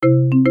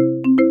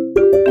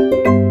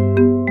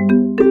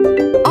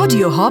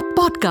Audio Hop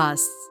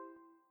Podcasts.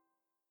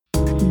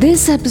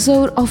 This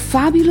episode of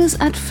Fabulous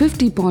at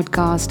 50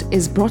 podcast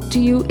is brought to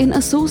you in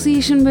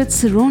association with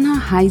Sirona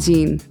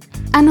Hygiene,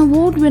 an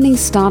award-winning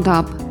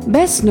startup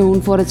best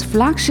known for its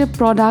flagship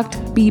product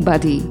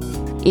P-Buddy,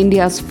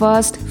 India's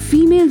first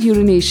female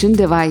urination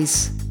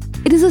device.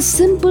 It is a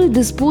simple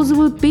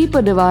disposable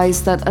paper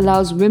device that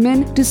allows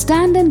women to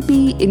stand and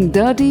pee in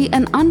dirty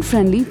and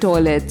unfriendly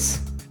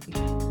toilets.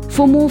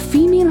 For more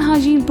female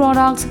hygiene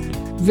products,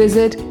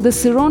 visit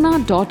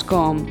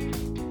thesirona.com.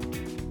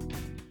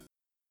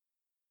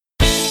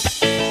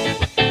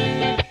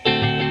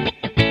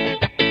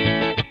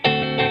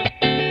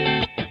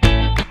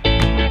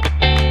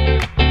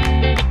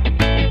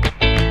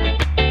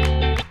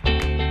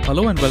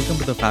 Hello and welcome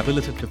to the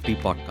Fabulous at 50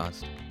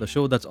 podcast, the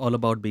show that's all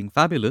about being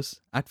fabulous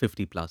at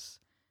 50 plus.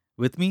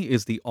 With me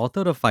is the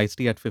author of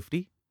Feisty at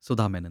 50,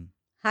 Sudha Menon.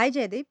 Hi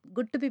Jaydeep,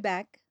 good to be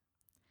back.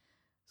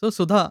 So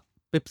Sudha,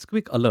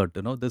 pipsqueak alert,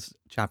 this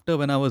chapter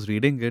when I was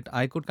reading it,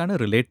 I could kind of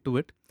relate to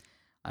it.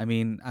 I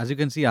mean, as you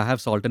can see, I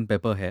have salt and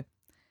pepper hair.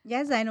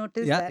 Yes, I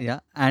noticed that. Yeah.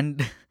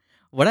 And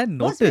what I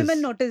Most noticed...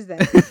 women notice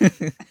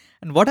that.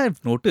 and what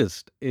I've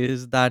noticed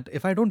is that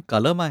if I don't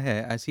color my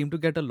hair, I seem to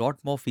get a lot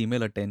more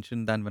female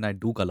attention than when I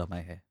do color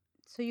my hair.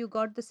 So you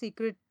got the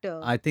secret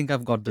I think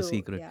I've got the to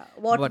secret.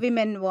 what But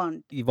women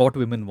want. what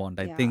women want,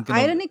 I Yeah. think,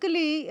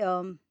 Ironically,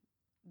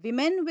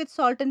 women with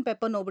salt and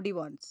pepper nobody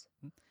wants.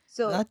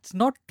 So that's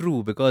not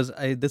true because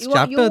this you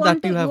chapter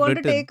that you you have want to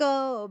written. take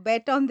a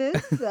bet on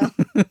this?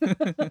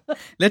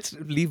 Let's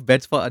leave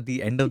bets for at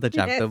the end of the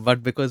chapter. Yes.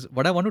 But because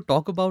what I want to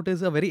talk about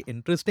is a very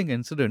interesting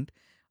incident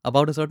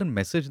about a certain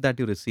message that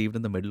you received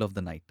in the middle of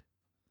the night.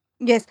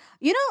 Yes,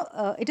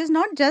 it is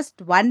not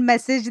just one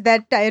message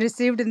that I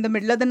received in the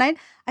middle of the night.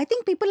 I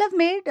think people have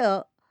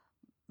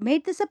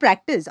made this a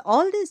practice.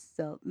 All these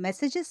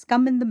messages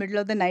come in the middle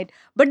of the night,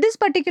 but this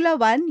particular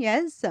one,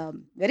 yes,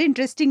 very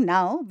interesting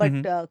now, but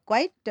Mhm.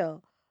 quite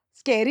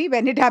scary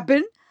when it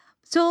happened.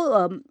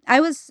 So I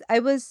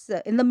was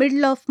in the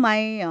middle of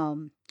my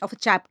of a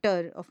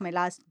chapter of my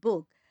last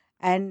book,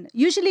 and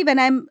usually when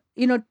I'm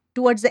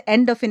towards the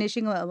end of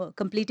finishing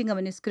completing a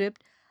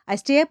manuscript, I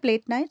stay up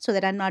late night so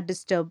that I'm not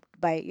disturbed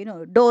by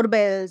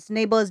doorbells,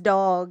 neighbor's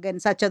dog,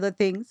 and such other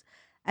things.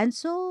 And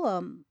so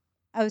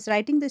I was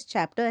writing this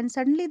chapter, and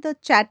suddenly the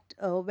chat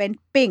went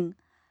ping.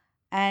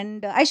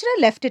 And I should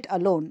have left it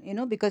alone,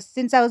 because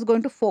since I was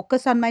going to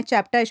focus on my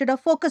chapter, I should have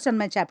focused on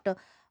my chapter.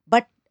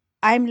 But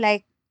I'm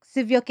like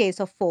severe case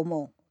of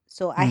FOMO.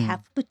 So I Hmm.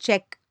 have to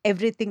check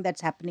everything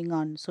that's happening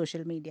on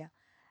social media.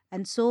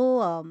 And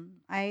so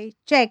I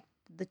checked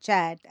the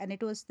chat, and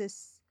it was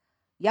this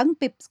young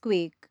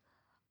pipsqueak,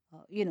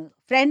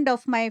 friend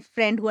of my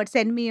friend who had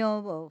sent me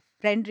a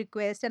friend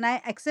request, and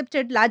I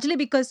accepted largely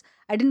because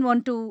I didn't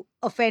want to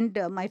offend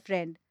my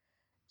friend.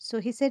 So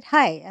he said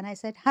hi, and I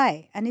said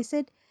hi, and he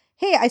said,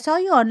 "Hey, I saw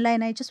you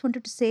online. I just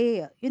wanted to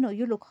say,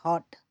 you look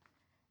hot."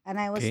 And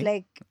I was Okay.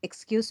 like,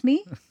 "Excuse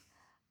me?"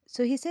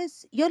 So he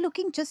says, "You're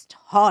looking just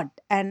hot,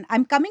 and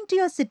I'm coming to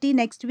your city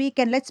next week,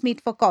 and let's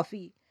meet for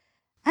coffee."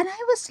 And I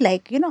was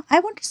like, I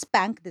want to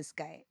spank this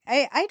guy. I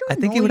I don't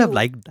think know he would have you.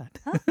 liked that.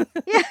 Huh?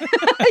 Yeah.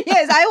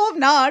 Yes, I hope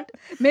not.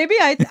 Maybe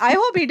I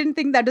hope he didn't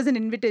think that was an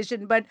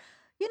invitation. But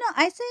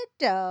I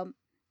said,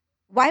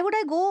 why would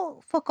I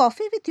go for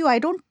coffee with you? I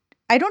don't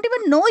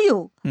even know you.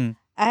 Hmm.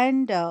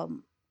 And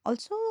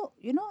also,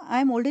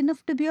 I'm old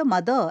enough to be a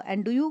mother.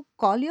 And do you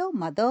call your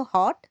mother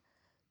hot?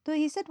 So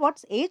he said,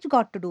 what's age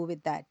got to do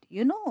with that?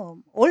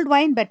 Old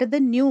wine better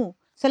than new.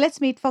 So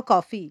let's meet for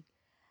coffee.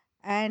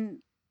 And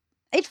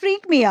it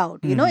freaked me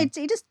out. Mhm.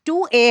 It is 2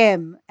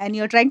 a.m. and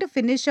you're trying to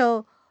finish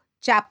a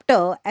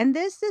chapter, and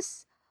there's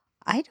this,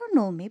 I don't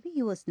know, maybe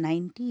he was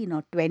 19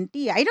 or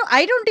 20. I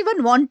don't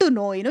even want to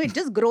know. It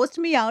just grossed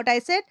me out. I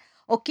said,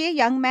 okay,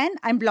 young man,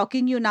 I'm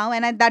blocking you now.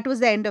 And that was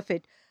the end of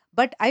it.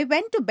 But I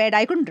went to bed.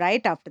 I couldn't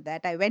write after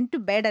that. I went to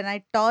bed and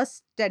I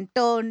tossed and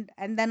turned,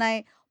 and then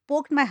I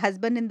poked my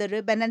husband in the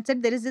rib and then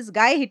said, there is this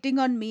guy hitting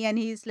on me, and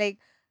he's like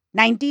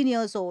 19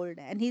 years old.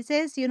 And he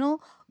says,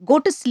 go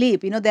to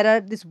sleep.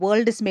 This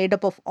world is made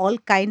up of all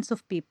kinds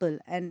of people.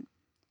 And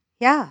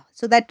yeah,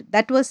 so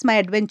that was my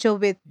adventure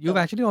with You've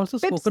actually also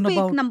spoken Pipsqueak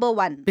about number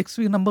one.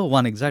 Pixie number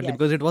one, exactly, Yes,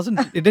 because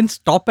it didn't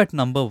stop at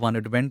number one.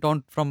 It went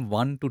on from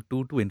one to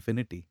two to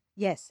infinity.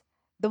 yes.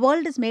 The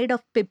world is made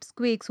of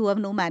pipsqueaks who have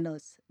no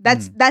manners.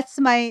 That's Hmm. that's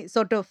my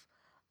sort of,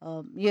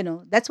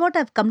 that's what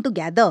I've come to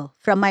gather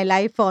from my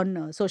life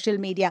on social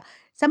media.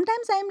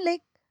 Sometimes I'm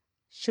like,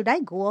 should I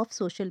go off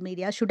social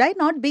media? Should I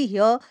not be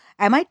here?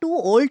 Am I too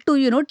old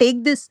to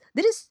take this?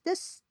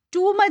 There's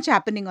too much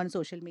happening on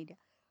social media.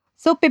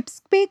 So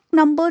pipsqueak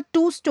number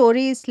two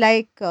story is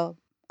like,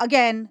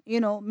 again,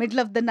 middle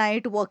of the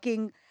night,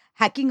 working,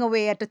 hacking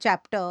away at a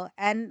chapter,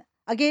 and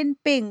again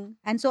ping.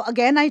 And so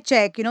again I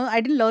check.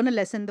 I didn't learn a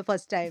lesson the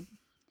first time,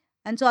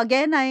 and so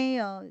again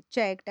I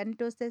checked, and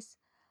it was this,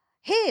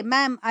 hey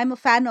ma'am, I'm a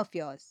fan of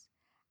yours.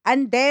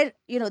 And there,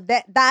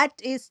 that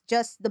is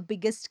just the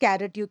biggest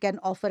carrot you can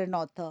offer an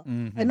author.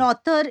 An Hmm.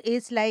 author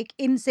is like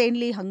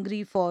insanely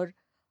hungry for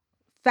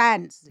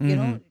fans.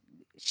 Hmm.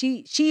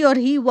 she or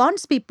he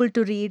wants people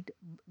to read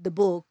the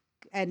book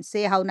and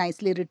say how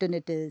nicely written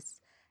it is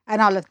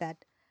and all of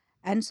that.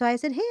 And so I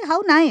said, hey,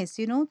 how nice,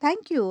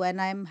 thank you,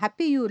 and I'm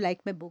happy you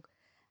like my book.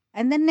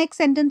 And then next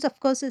sentence, of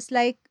course, is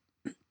like,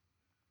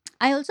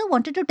 I also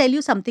wanted to tell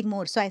you something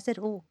more. So I said,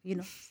 oh,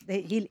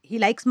 he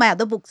likes my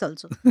other books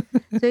also.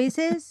 So he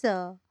says,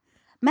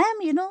 ma'am,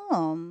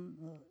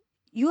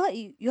 you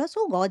are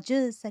so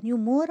gorgeous, and you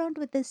move around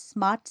with this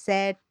smart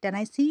set, and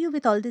I see you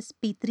with all these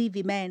P3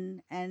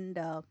 women, and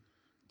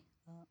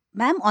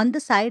ma'am, on the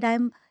side,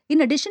 I'm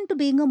in addition to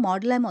being a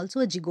model, I'm also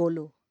a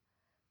gigolo.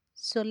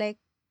 So, like,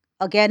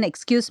 again,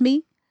 excuse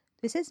me.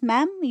 This is,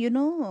 ma'am,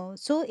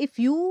 so if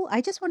you, I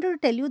just wanted to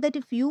tell you that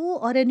if you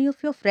or any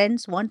of your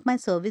friends want my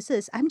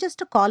services, I'm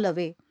just a call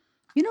away.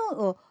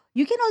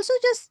 You can also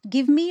just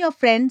give me your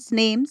friends'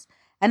 names,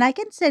 and I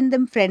can send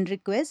them friend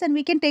requests, and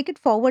we can take it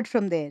forward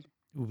from there.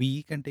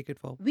 We can take it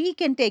forward. We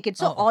can take it.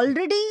 So, Oh, okay.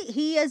 already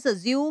he has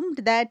assumed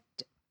that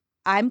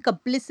I'm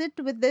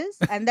complicit with this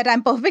and that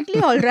I'm perfectly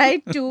all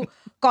right to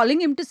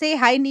calling him to say,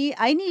 hi,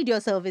 I need your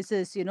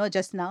services,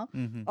 just now.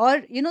 Hmm.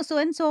 Or, so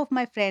and so of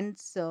my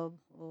friends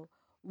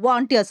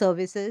want your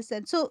services.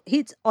 And so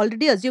he's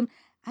already assumed.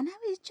 And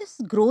it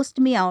just grossed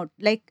me out.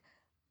 Like,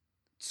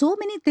 so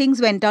many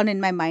things went on in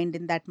my mind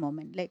in that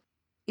moment. Like,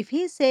 if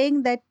he's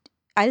saying that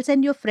I'll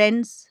send your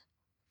friend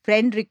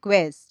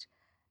request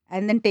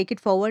and then take it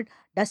forward,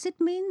 does it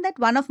mean that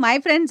one of my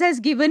friends has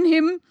given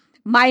him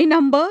my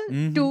number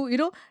Hmm.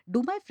 to,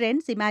 do my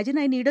friends imagine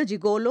I need a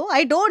gigolo?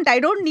 I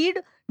don't need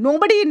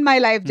nobody in my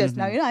life just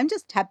now. Hmm. I'm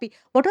just happy.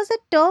 What was that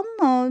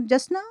term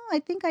just now? I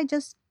think I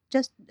just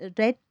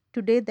read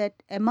today that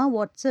Emma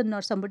Watson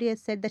or somebody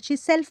has said that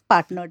she's self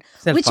partnered,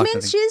 Self which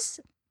means partnering. she's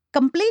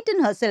complete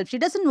in herself. She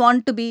doesn't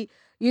want to be,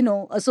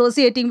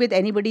 associating with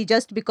anybody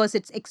just because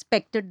it's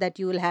expected that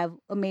you will have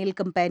a male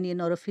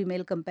companion or a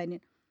female companion.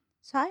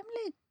 So I'm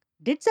like,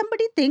 did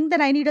somebody think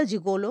that I need a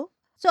gigolo?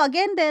 So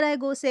again, there I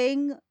go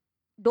saying,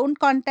 don't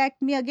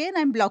contact me again.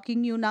 I'm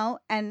blocking you now.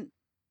 And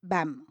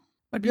bam,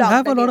 But you blocked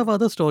have a lot of again.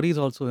 other stories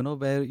also,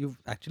 where you've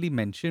actually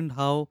mentioned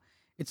how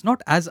it's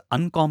not as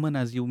uncommon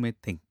as you may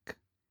think.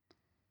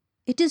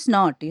 It is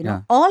not,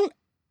 Yeah.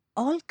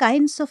 all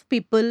kinds of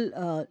people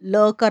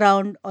lurk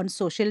around on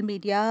social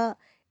media,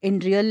 in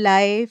real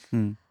life.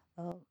 Hmm.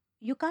 uh,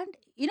 you can't,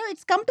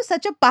 it's come to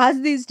such a pass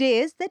these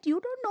days that you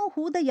don't know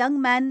who the young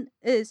man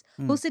is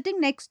Hmm. who's sitting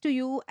next to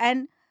you,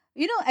 and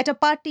at a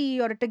party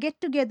or at a get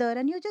together,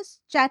 and you're just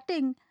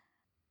chatting,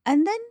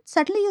 and then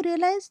suddenly you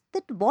realize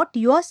that what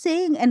you're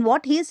saying and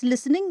what he is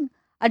listening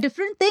are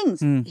different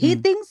things. Hmm. He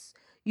Hmm. thinks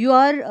you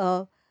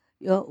are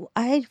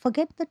I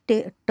forget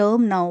the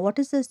term now. What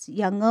is this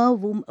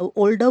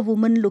older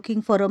woman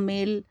looking for a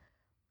male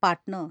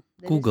partner?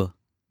 There is, Cougar.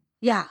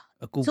 yeah.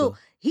 A So cougar.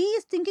 he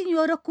is thinking you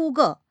are a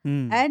cougar.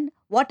 Hmm. And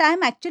what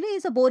I'm actually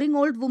is a boring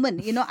old woman.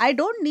 I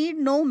don't need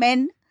no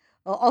men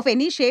of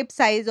any shape,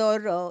 size,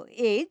 or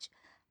age.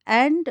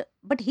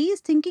 But he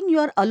is thinking you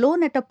are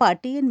alone at a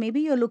party and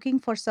maybe you're looking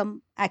for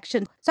some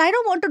action. So I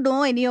don't want to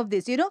know any of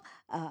this.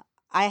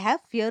 I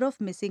have fear of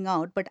missing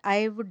out, but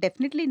I would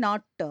definitely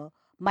not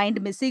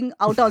mind missing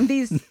out on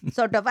these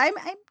sort of. I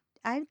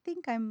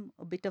think I'm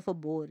a bit of a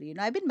bore.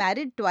 I've been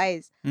married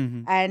twice,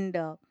 Hmm. and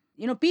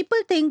people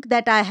think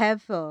that I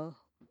have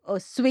a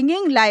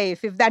swinging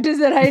life, if that is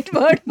the right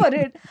word for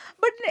it.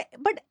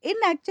 But in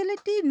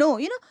actuality, no.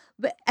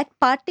 At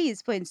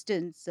parties, for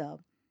instance,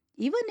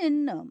 even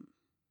in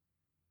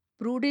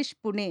prudish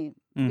Pune,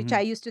 which Hmm.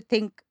 I used to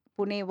think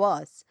Pune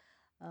was,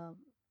 um,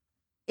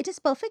 it is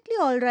perfectly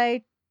all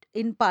right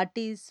in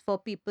parties for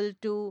people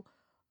to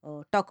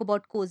talk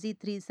about cozy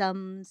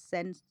threesomes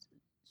and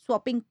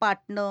swapping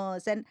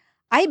partners. And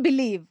I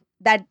believe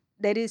that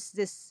there is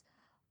this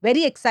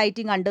very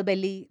exciting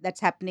underbelly that's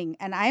happening.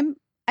 And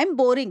I'm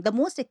boring. The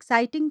most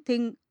exciting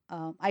thing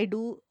I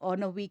do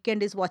on a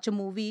weekend is watch a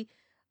movie,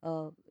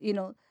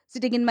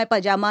 sitting in my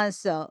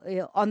pajamas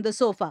on the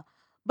sofa.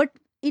 But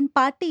in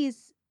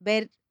parties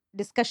where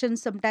discussion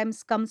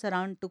sometimes comes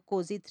around to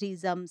cozy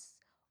threesomes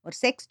or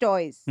sex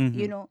toys,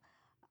 Hmm.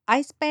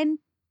 I spend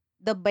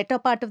the better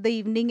part of the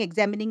evening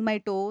examining my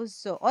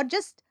toes, or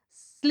just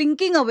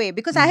slinking away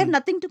because I have Hmm.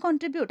 nothing to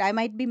contribute. I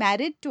might be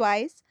married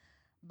twice,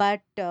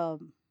 but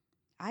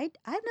I've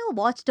never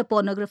watched a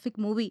pornographic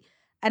movie,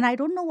 and I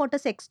don't know what a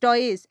sex toy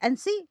is. And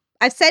see,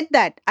 I've said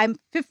that I'm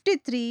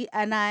 53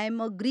 and I'm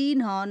a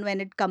greenhorn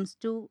when it comes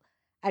to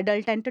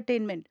adult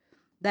entertainment.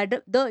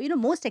 The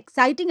most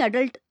exciting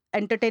adult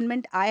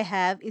entertainment I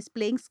have is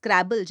playing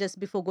Scrabble just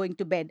before going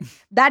to bed.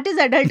 That is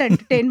adult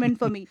entertainment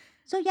for me.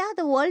 So yeah,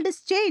 the world has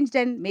changed,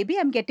 and maybe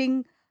I'm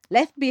getting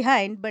left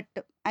behind, but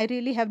I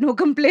really have no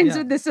complaints Yeah.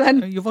 with this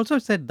one. You've also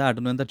said that,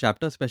 in the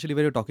chapter, especially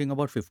where you're talking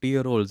about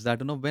 50-year-olds,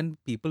 that, when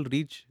people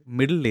reach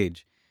middle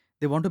age,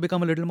 they want to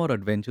become a little more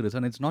adventurous,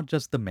 and it's not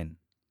just the men.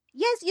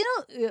 Yes,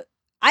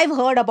 I've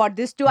heard about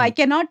this too. Hmm. I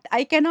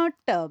cannot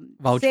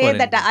Vouch say for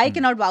that anything. I Hmm.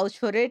 cannot vouch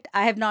for it.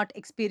 I have not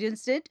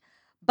experienced it,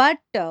 but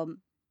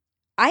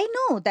I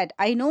know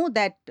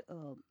that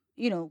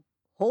you know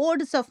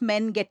hordes of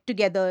men get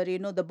together.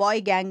 The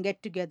boy gang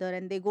get together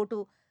and they go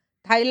to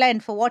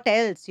Thailand for what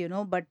else,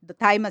 but the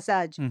Thai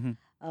massage. Mm-hmm.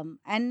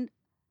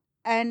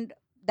 And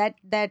that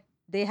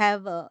they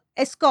have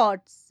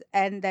escorts,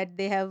 and that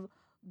they have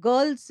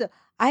girls.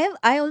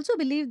 I also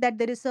believe that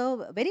there is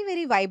a very,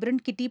 very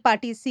vibrant kitty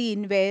party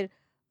scene where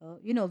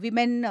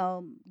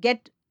women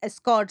get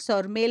escorts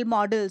or male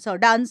models or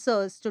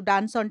dancers to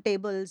dance on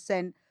tables.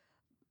 And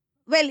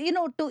well,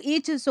 to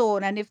each his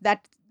own. And if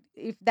that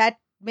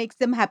makes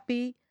them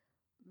happy,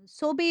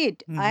 so be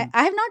it. I Mm-hmm.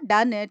 I have not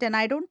done it, and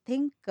I don't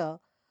think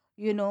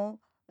you know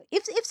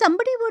if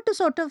somebody were to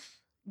sort of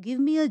give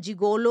me a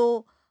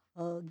gigolo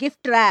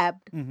gift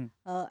wrapped Mm-hmm.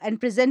 and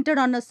presented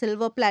on a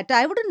silver platter,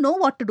 I wouldn't know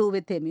what to do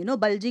with him.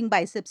 Bulging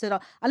biceps and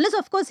all, unless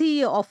of course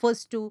he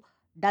offers to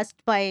dust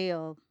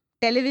my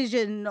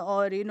television,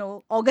 or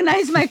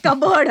organize my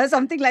cupboard or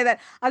something like that.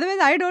 Otherwise,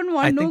 I don't I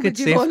want no think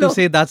it's safe to gigolo.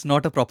 say that's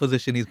not a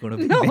proposition he's going to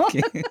be No,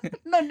 making.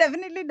 no,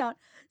 definitely not.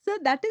 So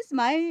that is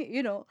my,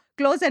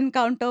 close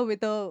encounter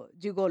with a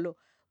gigolo.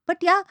 But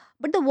yeah,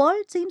 but the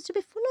world seems to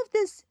be full of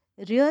this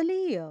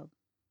really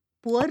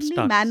poorly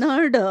Upstarts.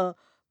 mannered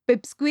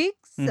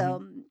pipsqueaks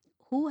Mm-hmm.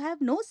 who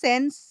have no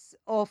sense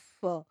of,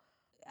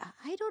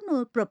 I don't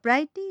know,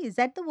 propriety. Is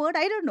that the word?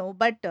 I don't know.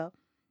 But,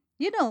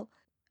 you know,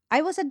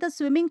 I was at the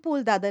swimming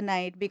pool the other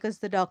night because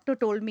the doctor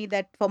told me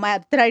that for my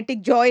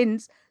arthritic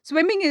joints,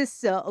 swimming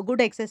is a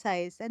good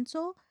exercise. And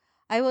so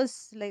I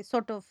was like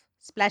sort of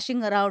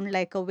splashing around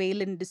like a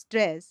whale in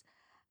distress.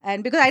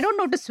 And because I don't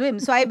know to swim,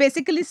 so I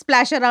basically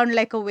splash around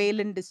like a whale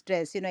in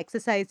distress,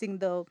 exercising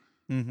the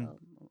Mm-hmm. um,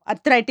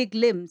 arthritic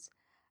limbs.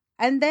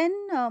 And then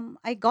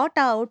I got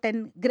out,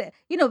 and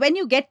when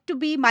you get to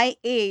be my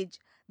age,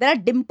 there are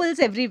dimples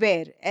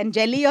everywhere and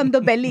jelly on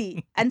the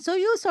belly. And so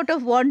you sort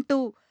of want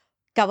to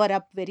cover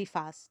up very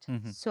fast.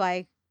 Mm-hmm. So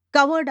I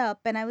covered up,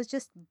 and I was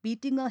just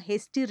beating a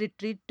hasty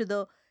retreat to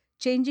the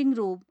changing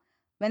room.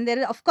 When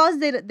of course,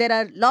 there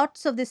are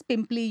lots of this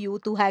pimply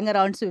youth who hang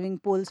around swimming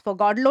pools for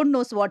God alone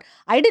knows what.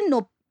 I didn't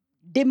know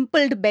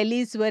dimpled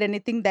bellies were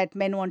anything that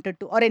men wanted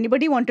to, or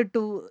anybody wanted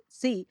to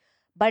see.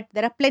 But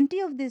there are plenty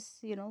of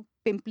this,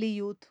 pimply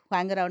youth who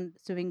hang around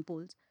swimming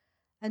pools.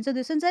 And so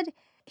this one said,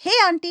 "Hey,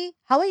 auntie,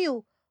 how are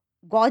you?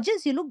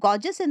 Gorgeous. You look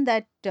gorgeous in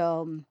that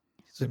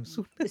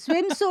Swimsuit.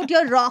 swimsuit.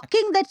 You're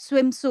rocking that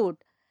swimsuit."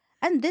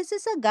 And this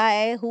is a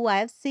guy who I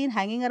have seen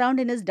hanging around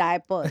in his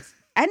diapers.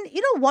 And,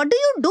 what do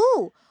you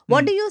do?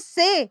 What Mm. do you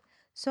say?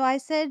 So I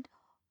said,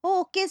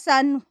 "Oh, okay,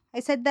 son." I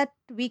said that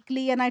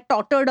weakly, and I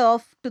tottered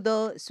off to the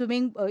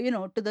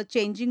to the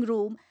changing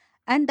room.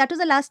 And that was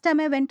the last time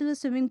I went to the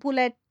swimming pool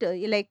at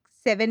like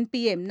 7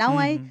 p.m. Now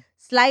I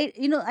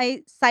Mm-hmm.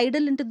 I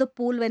sidle into the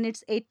pool when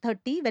it's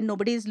 8:30, when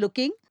nobody is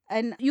looking,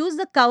 and use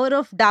the cover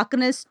of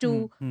darkness to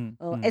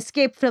Mm-hmm.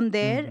 escape from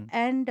there.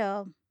 Mm-hmm. And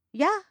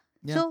yeah,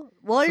 Yeah. so So,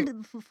 world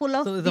full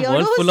of so it's a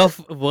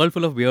weirdos. world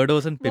full of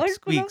weirdos and World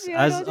full of pipsqueaks.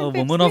 As weirdos a and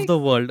woman of the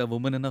pipsqueaks. world, a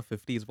woman in her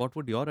 50s, what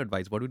would your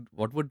advice?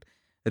 What would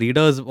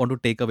readers want to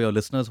take away or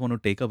listeners want to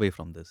take away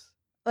from this?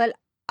 Well,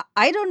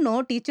 I don't know.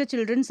 Teach your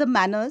children some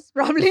manners,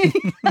 probably.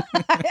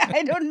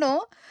 I don't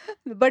know.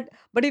 But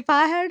if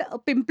I had a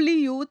pimply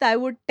youth, I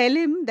would tell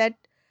him that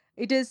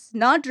it is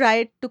not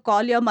right to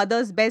call your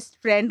mother's best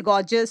friend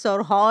gorgeous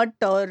or hot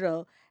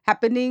or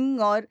happening,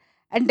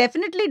 and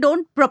definitely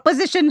don't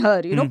proposition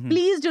her. Mm-hmm.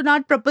 Please do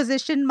not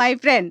proposition my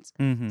friends.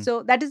 Mm-hmm.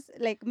 So that is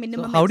like So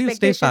minimum how do you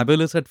stay expectation.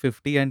 fabulous at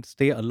 50 and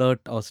stay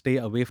alert or stay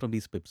away from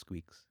these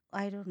pipsqueaks?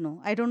 I don't know.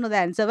 I don't know the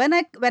answer. When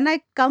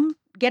I come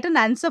get an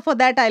answer for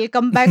that, I'll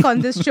come back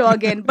on this show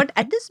again. But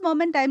at this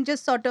moment, I'm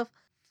just sort of,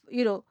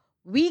 you know,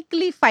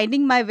 weakly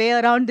finding my way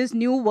around this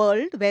new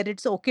world where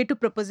it's okay to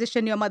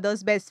proposition your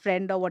mother's best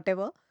friend or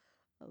whatever.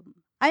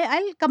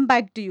 I'll come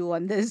back to you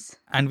on this.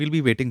 And we'll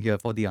be waiting here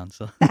for the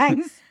answer.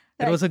 Thanks.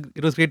 It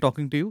was great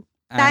talking to you.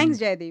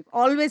 Thanks, And Jaydeep.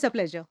 Always a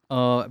pleasure.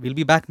 we'll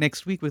be back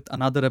next week with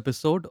another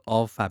episode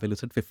of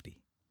Fabulous at 50.